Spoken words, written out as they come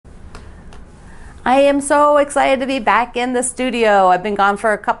I am so excited to be back in the studio. I've been gone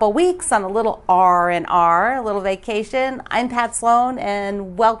for a couple weeks on a little R&R, a little vacation. I'm Pat Sloan,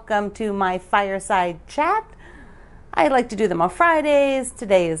 and welcome to my fireside chat. I like to do them on Fridays.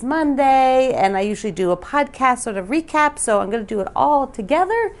 Today is Monday, and I usually do a podcast sort of recap, so I'm going to do it all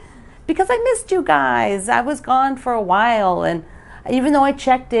together because I missed you guys. I was gone for a while, and even though I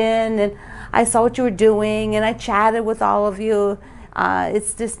checked in and I saw what you were doing and I chatted with all of you,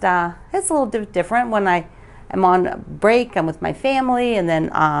 it's just it's a little different when I am on break. I'm with my family, and then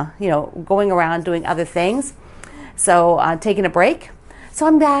going around doing other things. So taking a break. So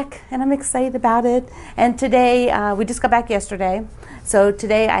I'm back, and I'm excited about it. And today we just got back yesterday. So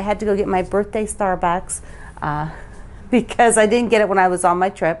today I had to go get my birthday Starbucks because I didn't get it when I was on my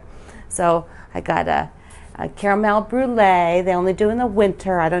trip. So I got a caramel brulee. They only do in the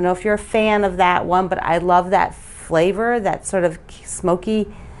winter. I don't know if you're a fan of that one, but I love that flavor, that sort of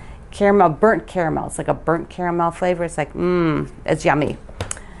smoky caramel, burnt caramel. It's like a burnt caramel flavor. It's like, it's yummy.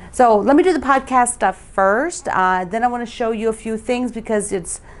 So let me do the podcast stuff first. Then I want to show you a few things because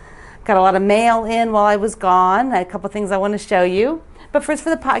it's got a lot of mail in while I was gone. A couple things I want to show you. But first, for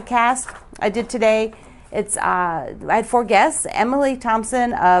the podcast I did today, I had 4 guests. Emily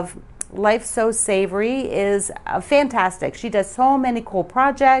Thompson of Life So Savory is fantastic. She does so many cool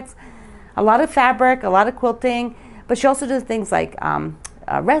projects. A lot of fabric, a lot of quilting, but she also does things like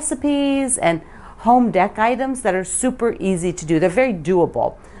recipes and home deck items that are super easy to do. They're very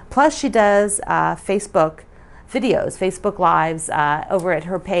doable. Plus, she does Facebook videos, Facebook Lives over at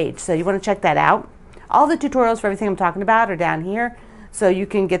her page. So you want to check that out. All the tutorials for everything I'm talking about are down here, so you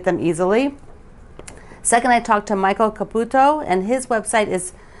can get them easily. Second, I talked to Michael Caputo, and his website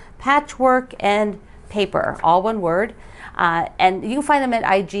is PatchworkandPaper, all one word. And you can find him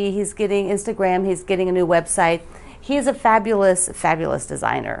at IG. He's getting Instagram. He's getting a new website. He's a fabulous, fabulous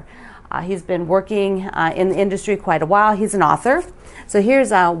designer. He's been working in the industry quite a while. He's an author. So here's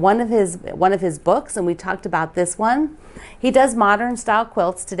one of his books, and we talked about this one. He does modern style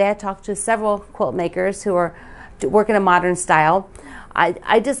quilts. Today I talked to several quilt makers who are working in modern style.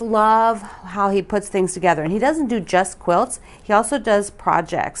 I just love how he puts things together. And he doesn't do just quilts. He also does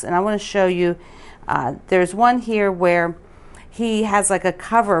projects. And I want to show you, there's one here where he has like a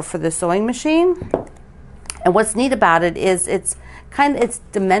cover for the sewing machine. And what's neat about it is it's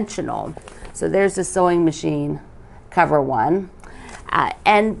dimensional. So there's the sewing machine cover one.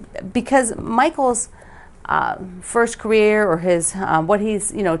 And because Michael's first career, or his what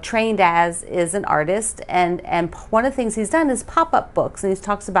he's trained as, is an artist, and one of the things he's done is pop-up books, and he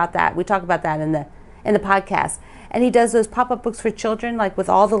talks about that. We talk about that in the podcast. And he does those pop-up books for children, like with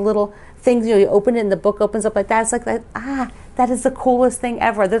all the little things, you open it and the book opens up like that. It's like that. That is the coolest thing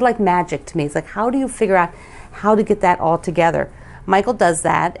ever. They're like magic to me. It's like, how do you figure out how to get that all together? Michael does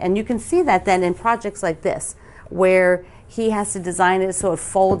that, and you can see that then in projects like this, where he has to design it so it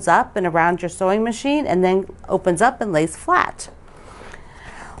folds up and around your sewing machine and then opens up and lays flat.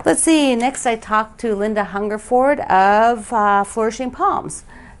 Let's see, next I talked to Linda Hungerford of Flourishing Palms.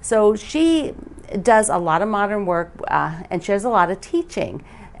 So she does a lot of modern work, and she does a lot of teaching.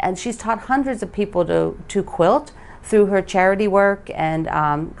 And she's taught hundreds of people to quilt through her charity work and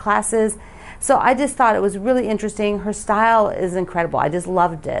classes. So I just thought it was really interesting. Her style is incredible. I just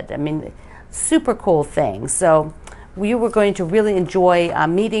loved it. I mean, super cool thing. So we were going to really enjoy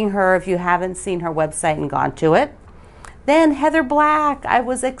meeting her if you haven't seen her website and gone to it. Then Heather Black. I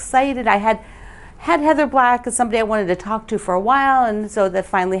was excited. I had Heather Black as somebody I wanted to talk to for a while, and so that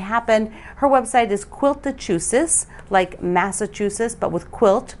finally happened. Her website is Quiltachusetts, like Massachusetts, but with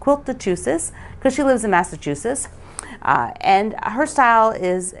Quiltachusetts, because she lives in Massachusetts. And her style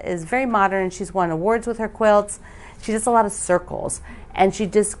is very modern. She's won awards with her quilts. She does a lot of circles, and she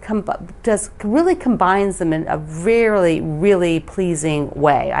just really combines them in a really, really pleasing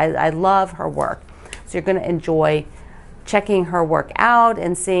way. I love her work. So you're going to enjoy checking her work out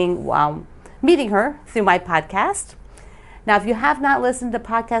and meeting her through my podcast. Now, if you have not listened to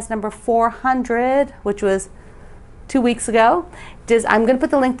podcast number 400, which was 2 weeks ago, I'm going to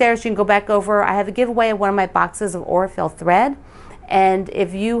put the link there so you can go back over. I have a giveaway of one of my boxes of Aurifil thread. And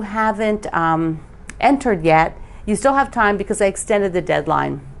if you haven't entered yet, you still have time because I extended the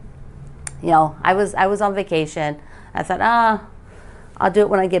deadline. I was on vacation. I thought, I'll do it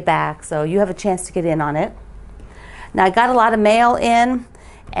when I get back. So you have a chance to get in on it. Now, I got a lot of mail in,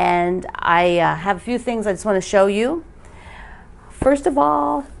 and I have a few things I just want to show you. First of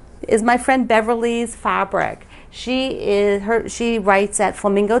all is my friend Beverly's fabric. She writes at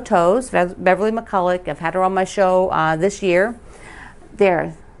Flamingo Toes, Beverly McCulloch. I've had her on my show this year.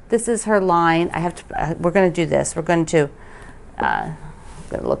 This is her line. We're going to do this. We're going to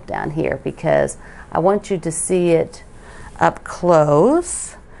going to look down here because I want you to see it up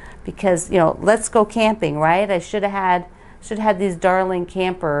close, because, you know, let's go camping, right? I should have had these darling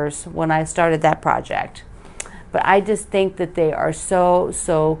campers when I started that project. But I just think that they are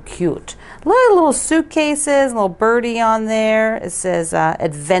so cute. Little suitcases, little birdie on there. It says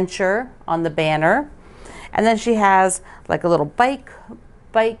adventure on the banner. And then she has like a little bike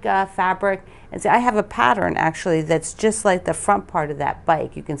fabric. And see, I have a pattern actually that's just like the front part of that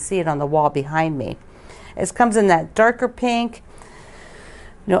bike. You can see it on the wall behind me. It comes in that darker pink,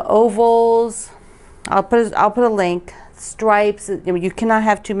 you know, ovals. I'll put a link. Stripes, you cannot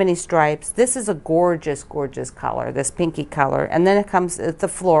have too many stripes. This is a gorgeous color, this pinky color. And then it comes, it's a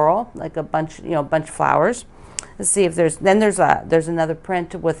floral, like a bunch, you know, bunch of flowers. Let's see if there's another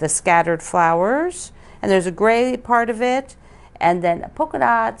print with the scattered flowers, and there's a gray part of it, and then polka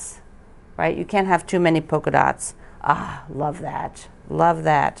dots, right? You can't have too many polka dots. Ah, love that, love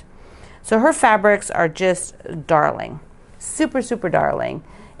that. So her fabrics are just darling, super darling.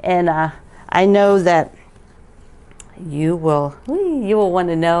 And I know that you will want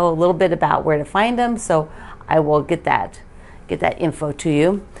to know a little bit about where to find them, so I will get that info to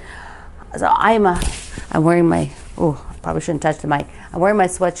you. So I'm wearing my, probably shouldn't touch the mic. I'm wearing my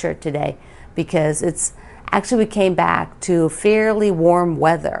sweatshirt today because it's actually, we came back to fairly warm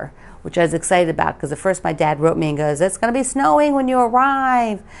weather, which I was excited about, because at first my dad wrote me and goes, "It's going to be snowing when you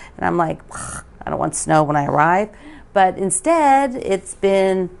arrive," and I'm like, I don't want snow when I arrive. But instead, it's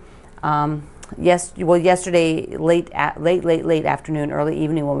been yesterday late afternoon, early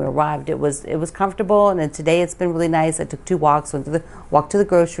evening when we arrived, it was comfortable, and then today it's been really nice. I took 2 walks, walked to the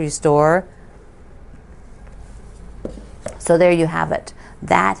grocery store. So there you have it.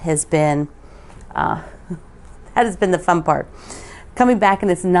 That has been the fun part. Coming back, and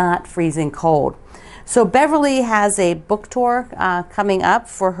it's not freezing cold. So Beverly has a book tour coming up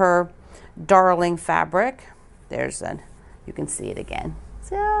for her darling fabric. You can see it again.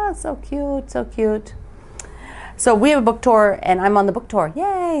 So cute, so cute. So we have a book tour, and I'm on the book tour,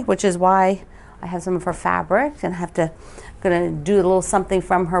 yay! Which is why I have some of her fabric, and gonna do a little something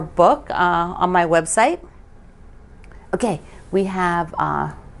from her book on my website. Okay, we have.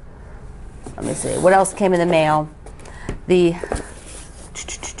 Let me see what else came in the mail. You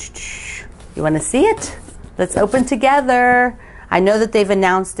want to see it? Let's open together. I know that they've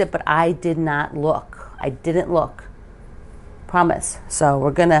announced it, but I did not look. I didn't look. Promise. So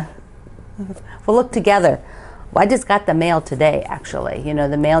we'll look together. Well, I just got the mail today, actually. You know,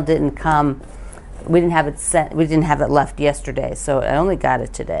 the mail didn't come. We didn't have it sent. We didn't have it left yesterday, so I only got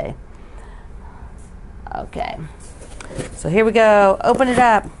it today. Okay. So here we go. Open it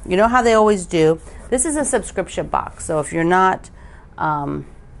up. You know how they always do. This is a subscription box. So if you're not in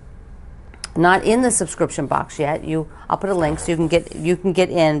the subscription box yet, I'll put a link so you can get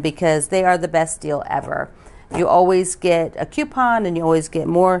in, because they are the best deal ever. You always get a coupon, and you always get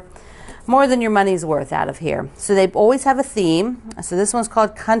more than your money's worth out of here. So they always have a theme. So this one's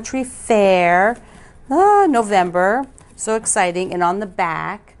called Country Fair, November. So exciting. And on the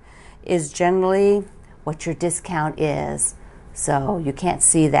back is generally what your discount is. So you can't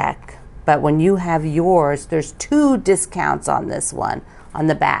see that. But when you have yours, there's 2 discounts on this one on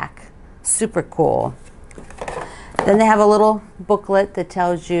the back. Super cool. Then they have a little booklet that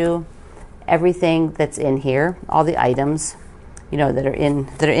tells you everything that's in here, all the items, you know, that are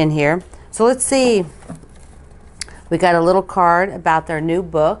in here. So let's see. We got a little card about their new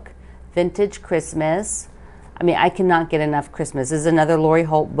book, Vintage Christmas. I mean, I cannot get enough Christmas. This is another Lori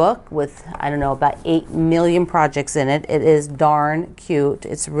Holt book with, I don't know, about 8 million projects in it. It is darn cute.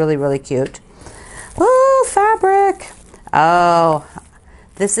 It's really cute. Woo, fabric. Oh,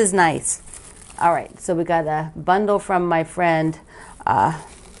 this is nice. All right, so we got a bundle from my friend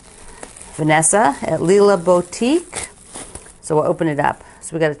Vanessa at Lila Boutique. So we'll open it up.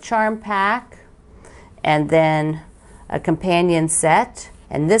 So we got a charm pack, and then a companion set.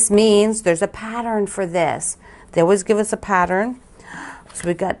 And this means there's a pattern for this. They always give us a pattern. So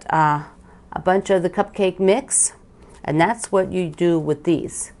we got a bunch of the cupcake mix, and that's what you do with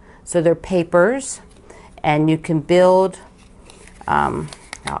these. So they're papers, and you can build, I'll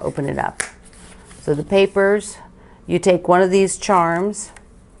open it up. So the papers, you take one of these charms,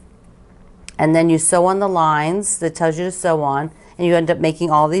 and then you sew on the lines that tells you to sew on, and you end up making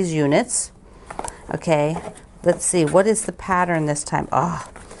all these units. Okay, let's see, what is the pattern this time? Oh,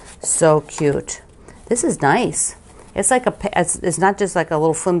 so cute. This is nice. It's like it's not just like a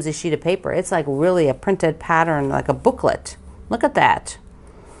little flimsy sheet of paper. It's like really a printed pattern, like a booklet. Look at that.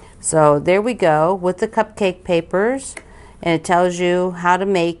 So there we go with the cupcake papers, and it tells you how to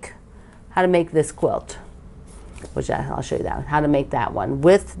make this quilt. which I'll show you that, how to make that one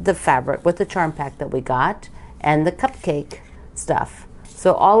with the fabric, with the charm pack that we got, and the cupcake stuff.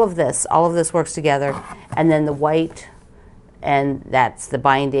 So all of this works together, and then the white, and that's the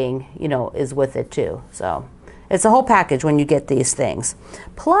binding, is with it too. So it's a whole package when you get these things.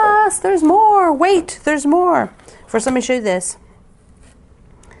 Plus, there's more. Wait, there's more. First, let me show you this.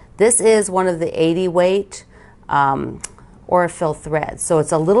 This is one of the 80 weight Aurifil threads. So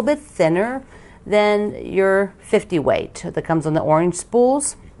it's a little bit thinner than your 50 weight that comes on the orange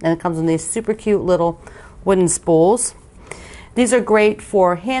spools. And it comes on these super cute little wooden spools. These are great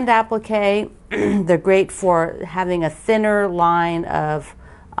for hand applique. They're great for having a thinner line of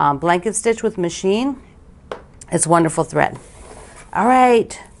blanket stitch with machine. It's wonderful thread. All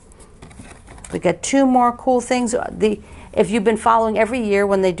right, we got 2 more cool things. If you've been following every year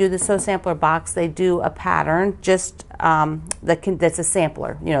when they do the Sew Sampler box, they do a pattern just that's a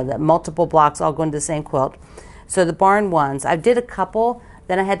sampler. That multiple blocks all go into the same quilt. So the barn ones, I did a couple.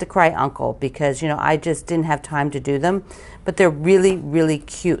 Then I had to cry uncle because I just didn't have time to do them. But they're really, really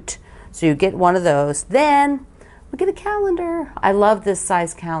cute. So you get one of those. Then we get a calendar. I love this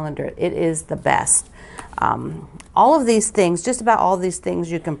size calendar. It is the best. All of these things, just about all these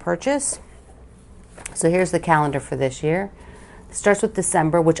things you can purchase. So here's the calendar for this year. It starts with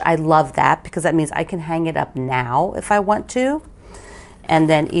December, which I love that because that means I can hang it up now if I want to. And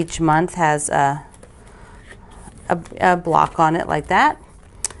then each month has a block on it like that.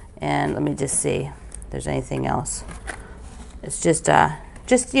 And let me just see if there's anything else. It's just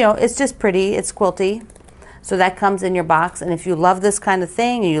it's just pretty. It's quilty. So that comes in your box. And if you love this kind of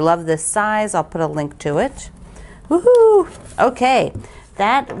thing and you love this size, I'll put a link to it. Woohoo! Okay,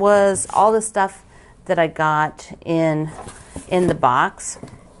 that was all the stuff that I got in the box.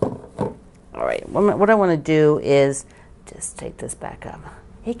 All right, what I want to do is just take this back up.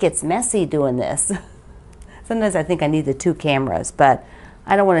 It gets messy doing this. Sometimes I think I need the 2 cameras, but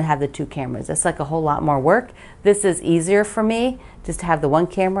I don't want to have the 2 cameras. That's like a whole lot more work. This is easier for me just to have the 1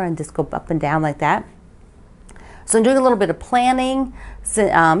 camera and just go up and down like that. So I'm doing a little bit of planning. So,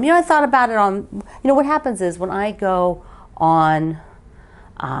 I thought about it on, what happens is when I go on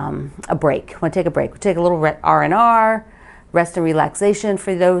a break, when I take a break, we take a little R&R, rest and relaxation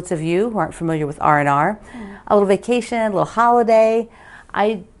for those of you who aren't familiar with R&R, a little vacation, a little holiday.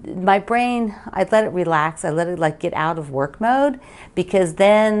 My brain, I let it relax. I let it get out of work mode because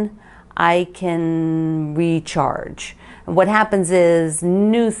then I can recharge. And what happens is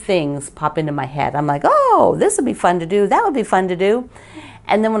new things pop into my head. I'm like, oh, this would be fun to do. That would be fun to do.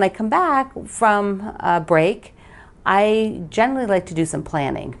 And then when I come back from a break, I generally like to do some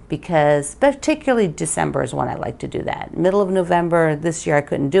planning because particularly December is when I like to do that. Middle of November, this year I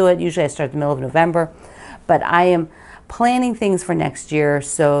couldn't do it. Usually I start the middle of November. But I am planning things for next year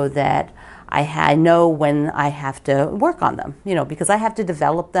so that I know when I have to work on them, because I have to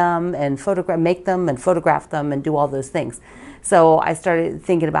develop them and make them and photograph them and do all those things. So I started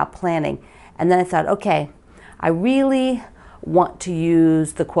thinking about planning. And then I thought, okay, I really want to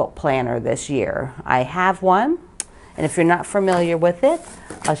use the quilt planner this year. I have one, and if you're not familiar with it,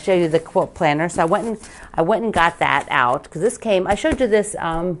 I'll show you the quilt planner. So I went and got that out because this came. I showed you this,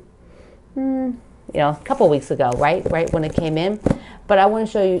 a couple weeks ago, right when it came in. But I want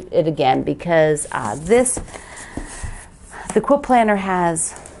to show you it again because the quilt planner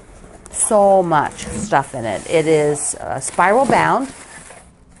has so much stuff in it. It is spiral bound.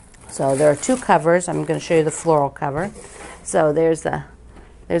 So there are 2 covers. I'm going to show you the floral cover. So there's the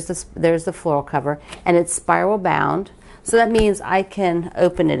floral cover, and it's spiral bound. So that means I can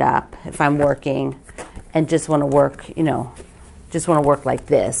open it up if I'm working and just want to work, just want to work like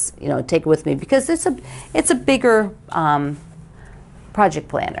this, take it with me because it's a bigger project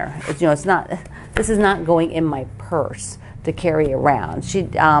planner. This is not going in my purse to carry around.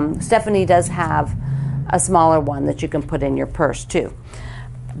 Stephanie does have a smaller one that you can put in your purse too.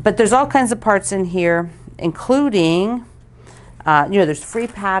 But there's all kinds of parts in here, including, there's free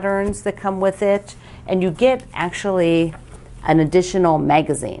patterns that come with it, and you get actually an additional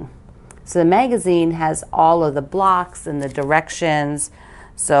magazine. So the magazine has all of the blocks and the directions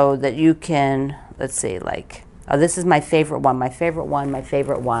so that you can, let's see, this is my favorite one.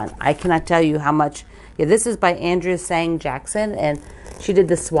 I cannot tell you how much. Yeah, this is by Andrea Sang Jackson, and she did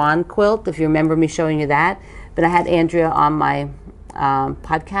the swan quilt, if you remember me showing you that. But I had Andrea on my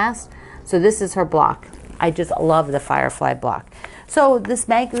podcast. So this is her block. I just love the Firefly block. So this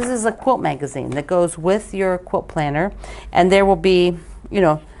is a quilt magazine that goes with your quilt planner, and there will be,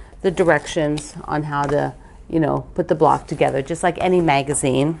 the directions on how to, put the block together, just like any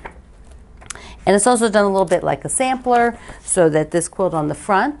magazine. And it's also done a little bit like a sampler, so that this quilt on the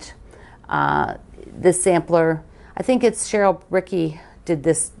front, this sampler I think it's Cheryl Rickey did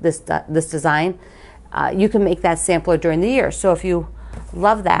this design. You can make that sampler during the year. So if you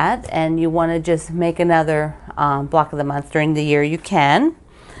love that and you want to just make another block of the month during the year, you can.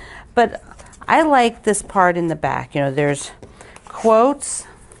 But I like this part in the back. You know, there's quotes.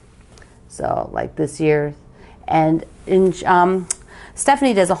 So like this year, and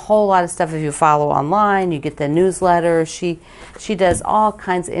Stephanie does a whole lot of stuff. If you follow online, you get the newsletter. She does all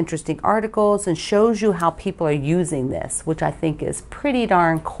kinds of interesting articles and shows you how people are using this, which I think is pretty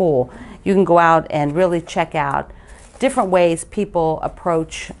darn cool. You can go out and really check out different ways people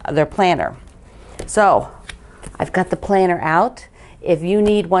approach their planner. So I've got the planner out. If you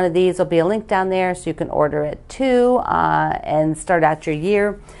need one of these, there'll be a link down there so you can order it too and start out your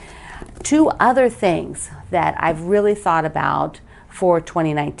year. Two other things that I've really thought about for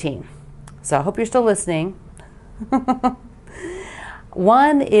 2019. So I hope you're still listening.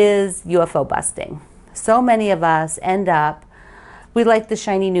 One is UFO busting. So many of us end up, we like the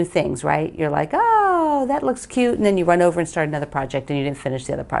shiny new things, right? You're like, oh, that looks cute. And then you run over and start another project and you didn't finish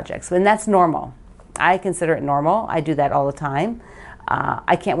the other projects. And that's normal. I consider it normal. I do that all the time.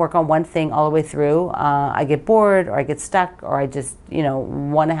 I can't work on one thing all the way through. I get bored or I get stuck or I just,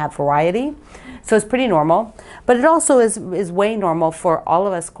 want to have variety. So it's pretty normal. But it also is way normal for all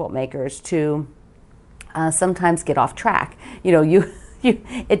of us quilt makers to sometimes get off track.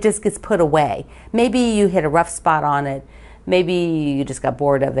 It just gets put away. Maybe you hit a rough spot on it. Maybe you just got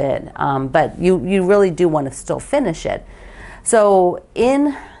bored of it. But you really do want to still finish it. So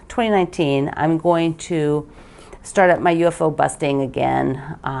in 2019, I'm going to start up my UFO busting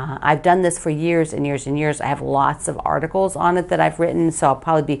again. I've done this for years and years and years. I have lots of articles on it that I've written, so I'll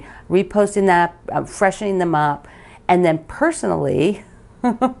probably be reposting that, freshening them up, and then personally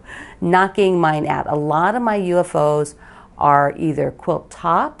knocking mine out. A lot of my UFOs are either quilt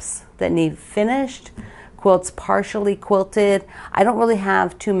tops that need finished, quilts partially quilted. I don't really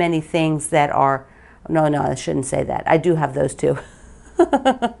have too many things that are, no, I shouldn't say that. I do have those too.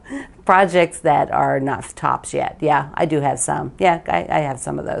 Projects that are not tops yet. Yeah, I do have some. Yeah, I have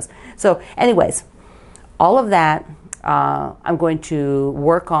some of those. So anyways, all of that I'm going to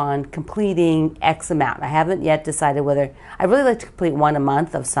work on completing X amount. I haven't yet decided whether, I really like to complete one a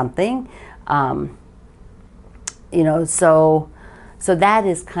month of something. So that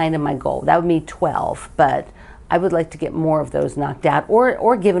is kind of my goal. That would be 12, but I would like to get more of those knocked out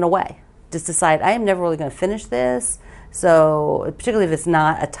or given away. Just decide I am never really going to finish this. So particularly if it's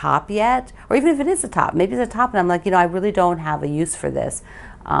not a top yet, or even if it is a top, maybe it's a top and I'm like, I really don't have a use for this.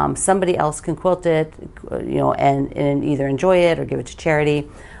 Somebody else can quilt it, and either enjoy it or give it to charity.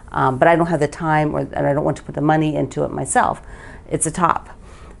 But I don't have the time and I don't want to put the money into it myself. It's a top.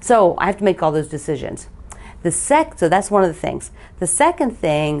 So I have to make all those decisions. So that's one of the things. The second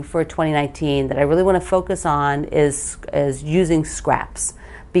thing for 2019 that I really want to focus on is using scraps.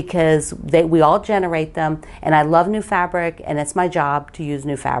 Because we all generate them, and I love new fabric, and it's my job to use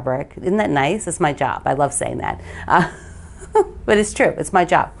new fabric. Isn't that nice? It's my job. I love saying that. But it's true. It's my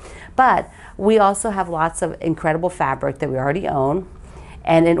job. But we also have lots of incredible fabric that we already own,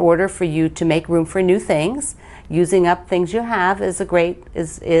 and in order for you to make room for new things, using up things you have is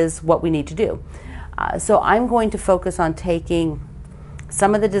what we need to do. So I'm going to focus on taking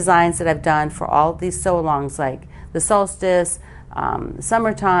some of the designs that I've done for all of these sew-alongs, like the solstice,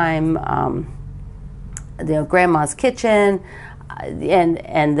 summertime, Grandma's Kitchen,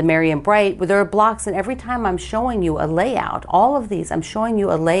 and the Merry and Bright, where there are blocks, and every time I'm showing you a layout, all of these, I'm showing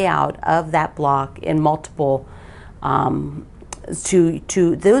you a layout of that block in multiple. Those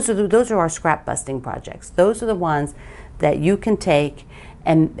are our scrap busting projects. Those are the ones that you can take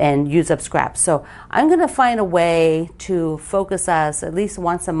and use up scraps. So I'm going to find a way to focus us at least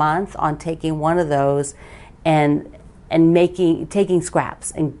once a month on taking one of those and taking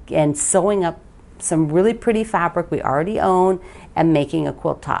scraps and sewing up some really pretty fabric we already own and making a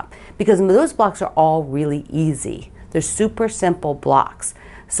quilt top. Because those blocks are all really easy. They're super simple blocks.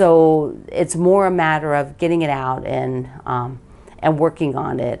 So it's more a matter of getting it out and working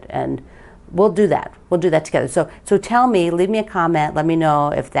on it, and we'll do that. We'll do that together. So tell me, leave me a comment, let me know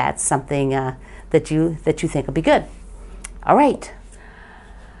if that's something that you think will be good. All right.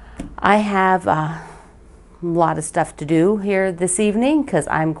 I have a lot of stuff to do here this evening because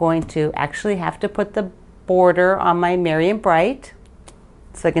I'm going to actually have to put the border on my Merry and Bright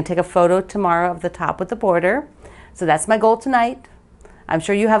so I can take a photo tomorrow of the top with the border. So that's my goal tonight. I'm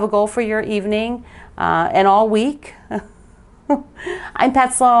sure you have a goal for your evening and all week. I'm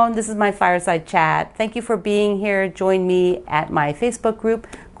Pat Sloan. This is my Fireside Chat. Thank you for being here. Join me at my Facebook group,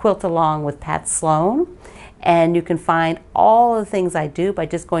 Quilt Along with Pat Sloan. And you can find all the things I do by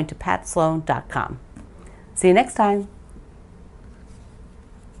just going to patsloan.com. See you next time.